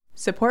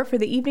Support for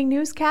the evening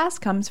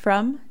newscast comes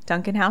from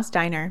Duncan House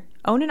Diner,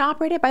 owned and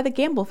operated by the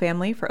Gamble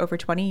family for over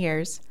 20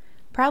 years,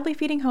 proudly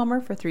feeding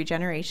Homer for 3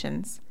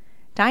 generations.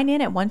 Dine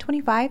in at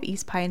 125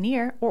 East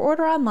Pioneer or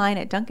order online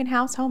at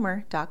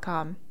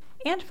duncanhousehomer.com.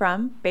 And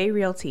from Bay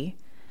Realty,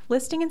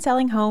 listing and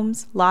selling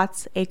homes,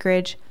 lots,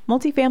 acreage,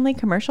 multifamily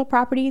commercial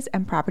properties,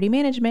 and property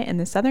management in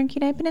the Southern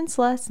Kenai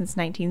Peninsula since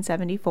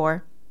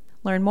 1974.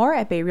 Learn more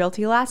at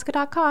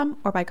bayrealtyalaska.com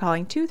or by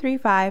calling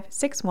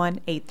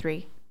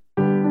 235-6183.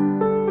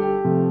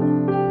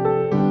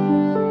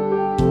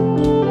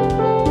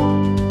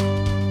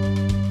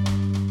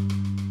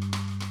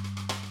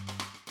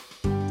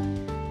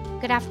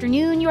 Good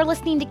afternoon. You're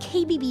listening to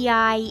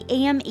KBBI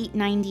AM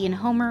 890 in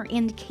Homer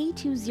and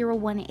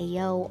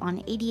K201AO on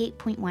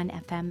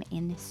 88.1 FM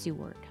in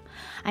Seward.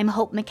 I'm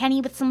Hope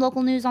McKenney with some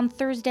local news on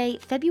Thursday,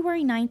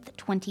 February 9th,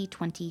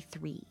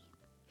 2023.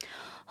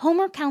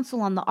 Homer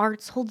Council on the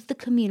Arts holds the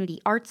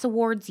Community Arts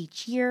Awards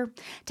each year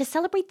to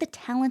celebrate the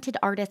talented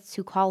artists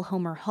who call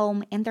Homer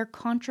home and their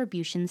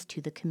contributions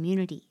to the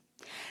community.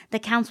 The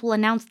council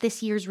announced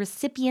this year's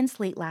recipients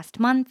late last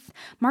month,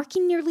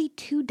 marking nearly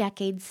 2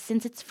 decades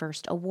since its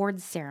first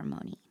awards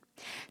ceremony.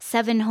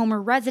 7 Homer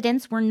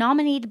residents were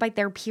nominated by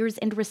their peers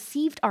and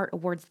received art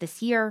awards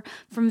this year,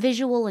 from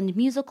visual and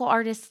musical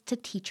artists to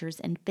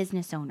teachers and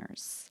business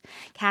owners.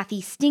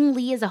 Kathy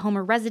Stingley is a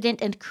Homer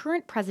resident and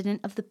current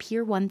president of the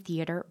Pier 1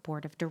 Theater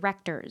Board of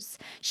Directors.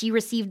 She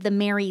received the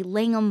Mary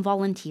Langham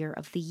Volunteer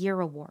of the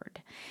Year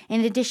Award.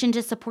 In addition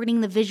to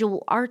supporting the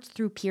visual arts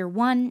through Pier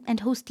 1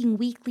 and hosting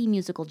weekly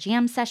musical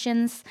jam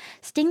sessions,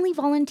 Stingley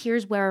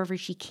volunteers wherever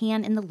she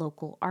can in the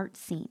local art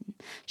scene.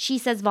 She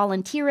says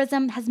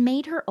volunteerism has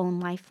made her own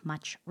life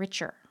much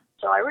richer.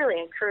 So I really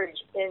encourage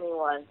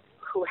anyone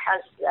who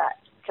has that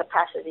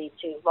capacity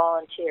to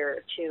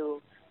volunteer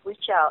to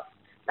reach out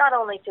not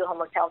only to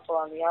Homer Council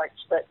on the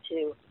Arts, but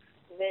to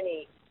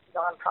many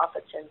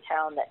nonprofits in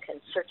town that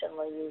can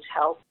certainly use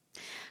help.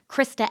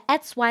 Krista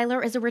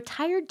Etzweiler is a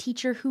retired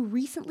teacher who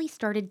recently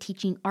started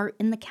teaching art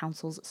in the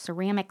council's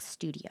ceramics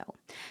studio.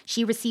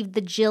 She received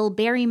the Jill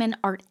Berryman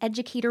Art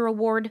Educator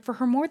Award for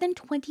her more than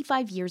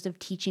 25 years of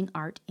teaching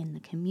art in the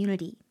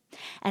community.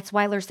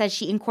 Etzweiler says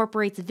she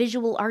incorporates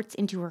visual arts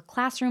into her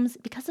classrooms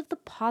because of the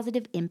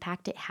positive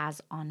impact it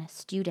has on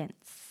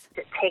students.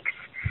 It takes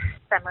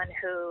someone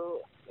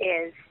who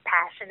is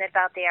passionate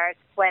about the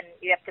arts when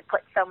you have to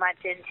put so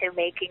much into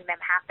making them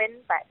happen,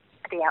 but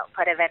the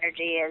output of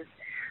energy is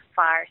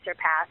far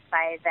surpassed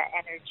by the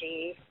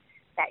energy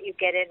that you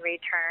get in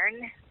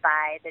return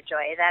by the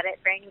joy that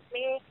it brings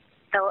me.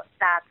 So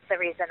that's the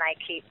reason I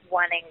keep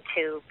wanting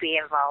to be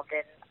involved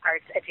in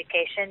arts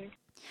education.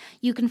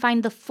 You can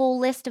find the full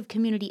list of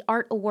Community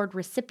Art Award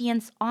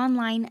recipients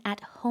online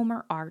at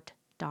homerart.org.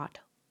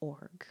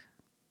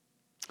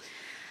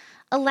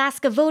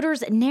 Alaska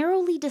voters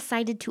narrowly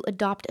decided to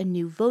adopt a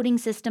new voting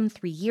system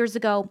 3 years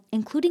ago,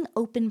 including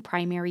open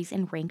primaries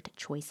and ranked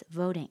choice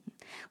voting.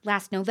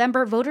 Last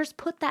November, voters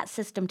put that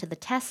system to the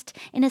test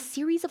in a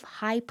series of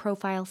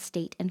high-profile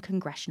state and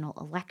congressional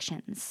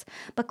elections.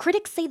 But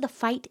critics say the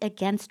fight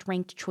against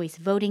ranked choice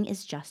voting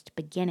is just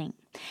beginning.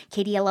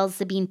 KDLL's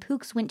Sabine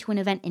Pooks went to an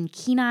event in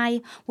Kenai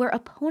where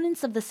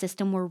opponents of the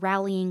system were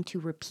rallying to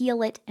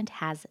repeal it and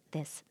has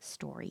this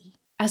story.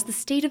 As the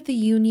State of the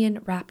Union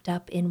wrapped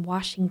up in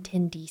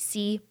Washington,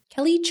 D.C.,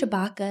 Kelly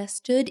Tshibaka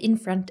stood in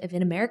front of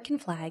an American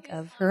flag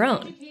of her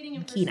own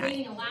in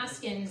Kenai.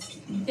 Alaskans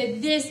that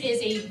this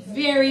is a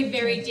very,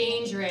 very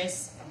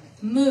dangerous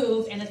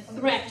move and a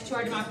threat to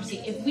our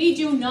democracy. If we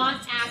do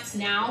not act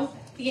now,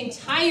 the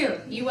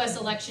entire U.S.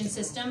 election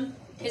system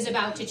is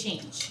about to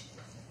change.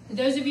 For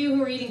those of you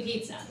who are eating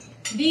pizza,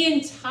 the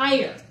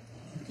entire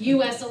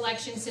U.S.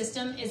 election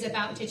system is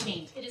about to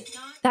change. It is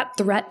not. That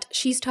threat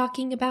she's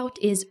talking about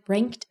is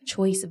ranked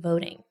choice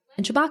voting.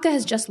 And Tshibaka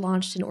has just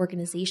launched an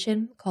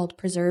organization called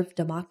Preserve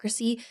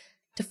Democracy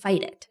to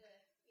fight it.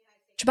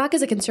 Tshibaka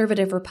is a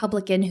conservative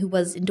Republican who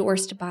was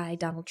endorsed by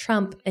Donald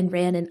Trump and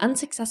ran an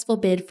unsuccessful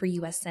bid for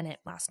U.S.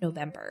 Senate last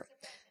November.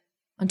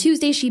 On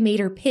Tuesday, she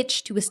made her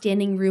pitch to a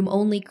standing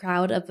room-only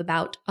crowd of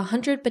about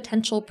 100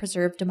 potential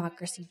Preserve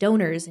Democracy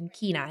donors in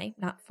Kenai,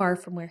 not far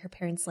from where her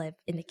parents live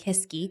in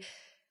Nikiski.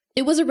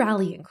 It was a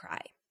rallying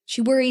cry.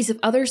 She worries if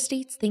other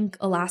states think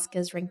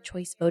Alaska's ranked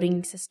choice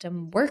voting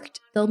system worked,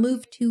 they'll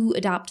move to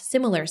adopt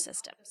similar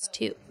systems,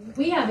 too.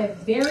 We have a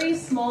very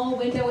small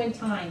window in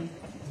time,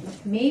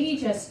 maybe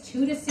just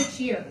 2 to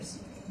 6 years,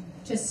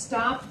 to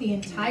stop the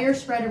entire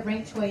spread of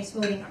ranked choice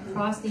voting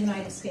across the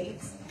United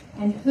States.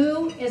 And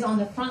who is on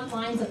the front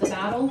lines of the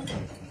battle?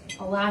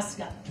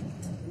 Alaska.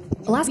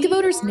 Alaska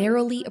voters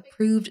narrowly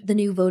approved the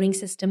new voting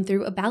system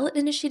through a ballot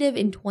initiative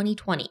in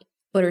 2020.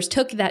 Voters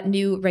took that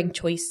new ranked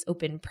choice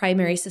open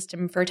primary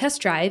system for a test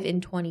drive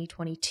in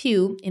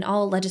 2022 in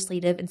all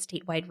legislative and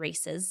statewide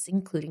races,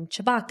 including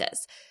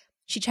Tshibaka's.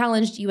 She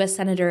challenged U.S.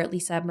 Senator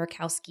Lisa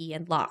Murkowski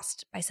and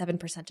lost by 7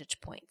 percentage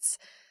points.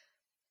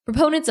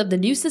 Proponents of the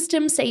new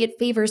system say it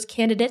favors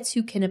candidates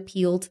who can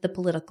appeal to the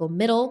political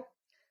middle.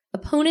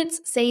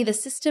 Opponents say the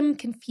system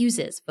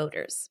confuses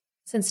voters.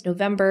 Since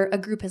November, a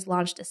group has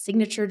launched a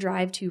signature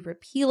drive to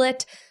repeal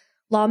it.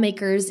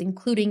 Lawmakers,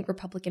 including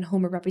Republican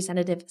Homer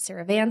Representative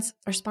Sarah Vance,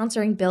 are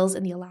sponsoring bills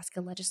in the Alaska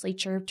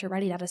legislature to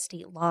write it out of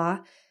state law.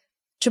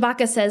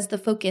 Tshibaka says the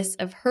focus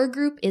of her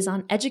group is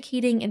on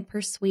educating and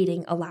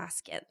persuading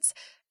Alaskans.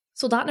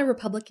 Soldotna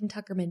Republican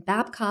Tuckerman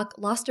Babcock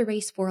lost a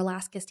race for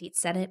Alaska State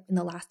Senate in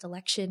the last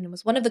election and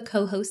was one of the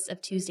co-hosts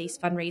of Tuesday's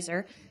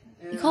fundraiser.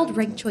 He called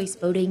ranked choice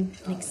voting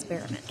an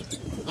experiment.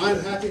 I'm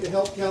happy to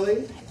help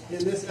Kelly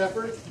in this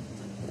effort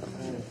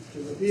to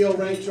repeal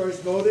ranked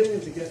choice voting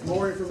and to get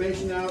more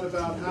information out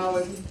about how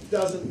it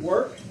doesn't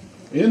work.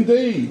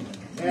 Indeed.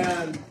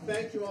 And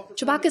thank you all for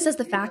Tshibaka says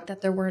the fact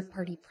that there weren't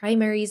party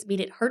primaries made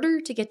it harder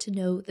to get to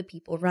know the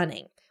people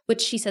running,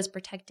 which she says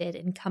protected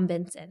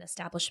incumbents and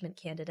establishment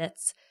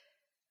candidates.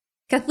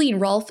 Kathleen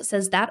Rolfe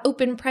says that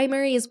open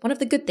primary is one of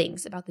the good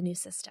things about the new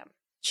system.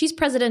 She's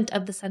president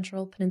of the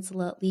Central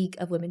Peninsula League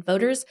of Women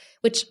Voters,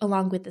 which,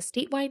 along with the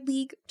statewide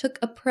league, took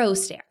a pro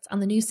stance on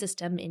the new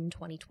system in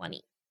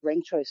 2020.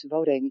 Ranked choice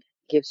voting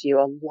gives you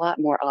a lot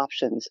more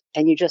options,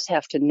 and you just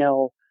have to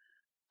know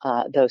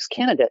those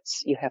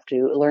candidates. You have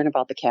to learn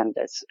about the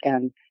candidates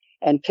and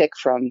pick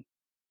from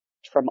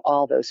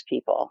all those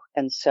people.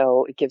 And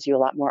so it gives you a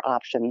lot more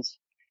options.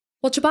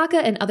 While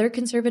Tshibaka and other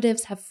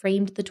conservatives have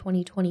framed the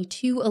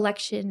 2022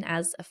 election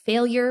as a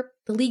failure,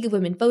 the League of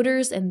Women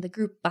Voters and the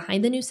group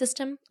behind the new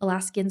system,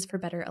 Alaskans for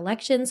Better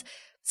Elections,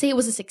 say it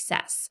was a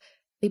success.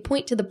 They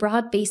point to the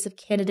broad base of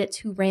candidates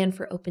who ran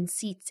for open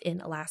seats in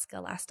Alaska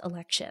last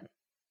election.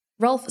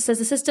 Rolfe says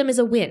the system is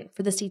a win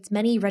for the state's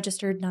many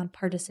registered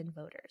nonpartisan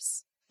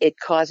voters. It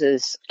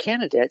causes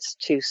candidates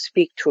to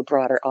speak to a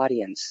broader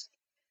audience.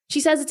 She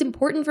says it's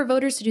important for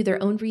voters to do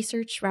their own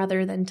research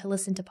rather than to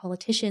listen to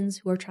politicians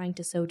who are trying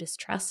to sow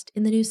distrust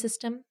in the new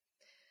system.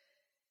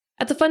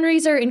 At the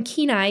fundraiser in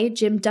Kenai,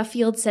 Jim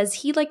Duffield says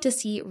he'd like to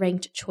see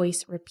ranked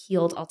choice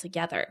repealed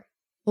altogether.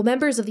 While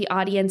members of the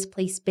audience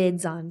placed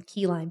bids on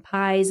key lime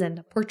pies and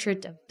a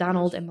portrait of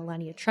Donald and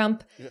Melania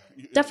Trump,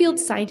 Duffield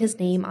signed his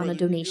name on a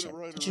donation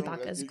to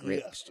Tshibaka's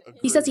group.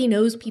 He says he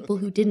knows people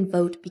who didn't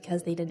vote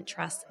because they didn't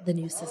trust the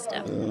new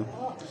system.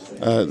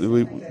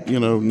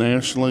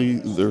 Nationally,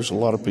 there's a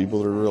lot of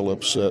people that are real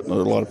upset, and there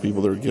are a lot of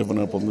people that are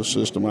giving up on the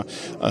system.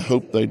 I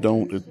hope they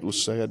don't. It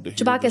was sad to hear.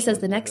 Tshibaka says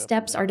the next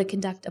steps are to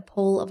conduct a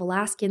poll of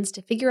Alaskans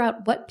to figure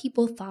out what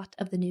people thought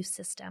of the new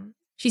system.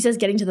 She says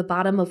getting to the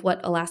bottom of what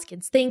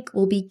Alaskans think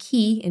will be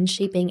key in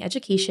shaping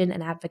education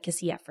and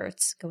advocacy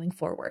efforts going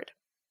forward.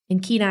 In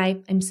Kenai,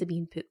 I'm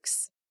Sabine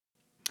Pooks.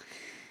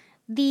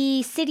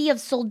 The City of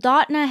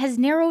Soldotna has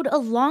narrowed a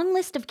long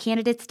list of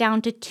candidates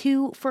down to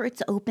 2 for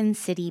its open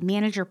city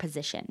manager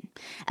position.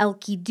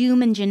 Elke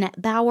Doom and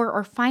Jeanette Bauer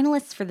are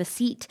finalists for the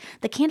seat.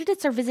 The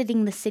candidates are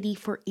visiting the city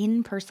for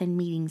in-person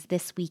meetings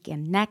this week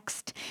and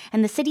next,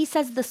 and the city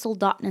says the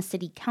Soldotna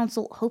City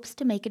Council hopes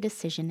to make a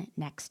decision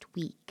next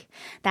week.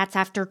 That's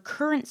after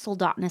current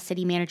Soldotna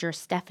City Manager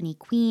Stephanie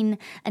Queen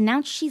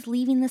announced she's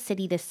leaving the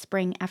city this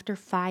spring after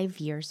 5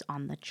 years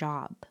on the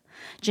job.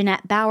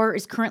 Jeanette Bauer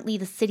is currently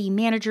the city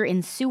manager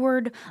in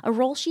Seward, a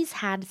role she's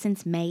had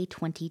since May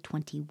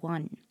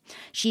 2021.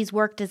 She's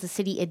worked as a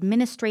city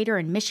administrator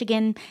in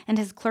Michigan and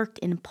has clerked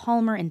in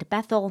Palmer and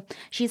Bethel.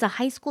 She has a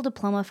high school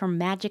diploma from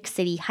Magic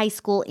City High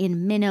School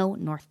in Minnow,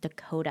 North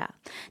Dakota.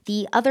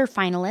 The other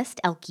finalist,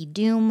 Elke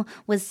Doom,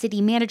 was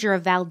city manager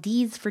of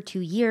Valdez for 2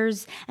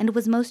 years and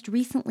was most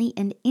recently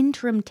an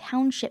interim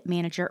township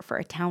manager for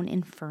a town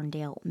in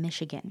Ferndale,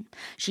 Michigan.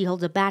 She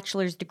holds a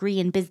bachelor's degree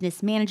in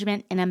business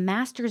management and a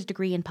master's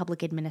degree in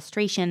public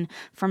administration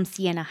from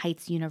Siena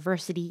Heights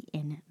University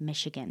in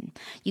Michigan.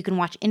 You can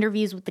watch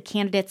interviews with the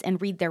candidates and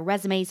read their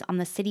resumes on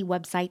the city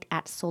website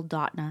at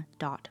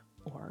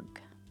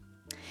soldotna.org.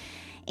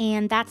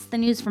 And that's the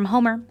news from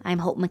Homer. I'm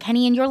Hope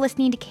McKinney, and you're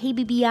listening to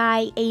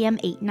KBBI AM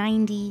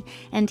 890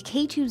 and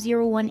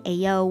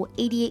K201AO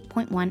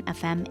 88.1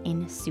 FM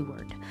in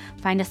Seward.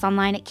 Find us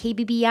online at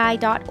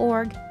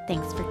kbbi.org.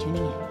 Thanks for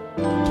tuning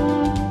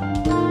in.